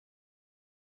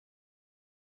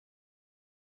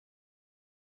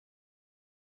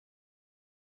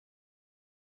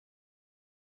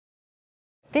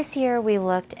This year, we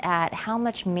looked at how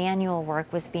much manual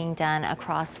work was being done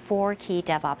across 4 key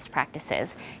DevOps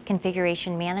practices: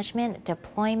 configuration management,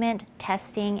 deployment,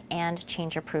 testing, and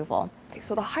change approval.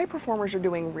 So the high performers are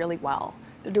doing really well.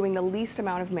 They're doing the least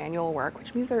amount of manual work,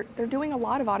 which means they're doing a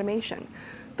lot of automation.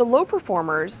 The low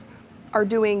performers are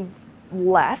doing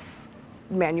less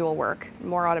manual work,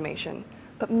 more automation.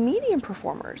 But medium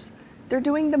performers, they're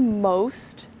doing the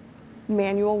most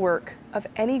manual work of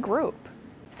any group.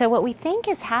 So what we think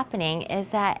is happening is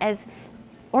that as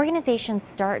organizations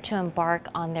start to embark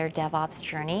on their DevOps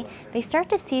journey, they start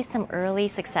to see some early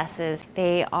successes.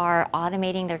 They are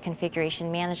automating their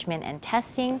configuration management and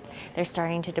testing. They're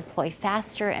starting to deploy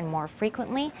faster and more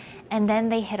frequently, and then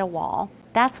they hit a wall.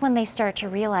 That's when they start to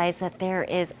realize that there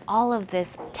is all of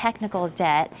this technical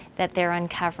debt that they're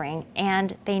uncovering,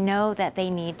 and they know that they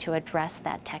need to address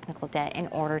that technical debt in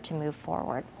order to move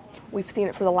forward. We've seen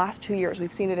it for the last 2 years.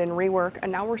 We've seen it in rework, and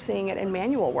now we're seeing it in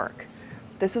manual work.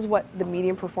 This is what the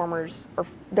medium performers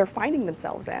they're finding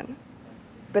themselves in.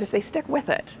 But if they stick with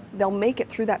it, they'll make it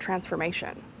through that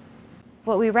transformation.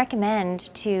 What we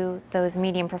recommend to those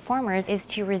medium performers is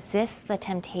to resist the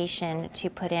temptation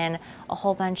to put in a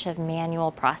whole bunch of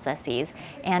manual processes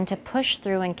and to push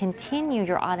through and continue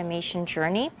your automation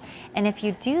journey. And if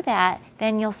you do that,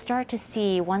 then you'll start to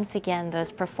see once again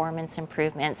those performance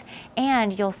improvements,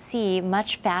 and you'll see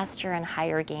much faster and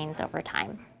higher gains over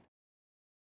time.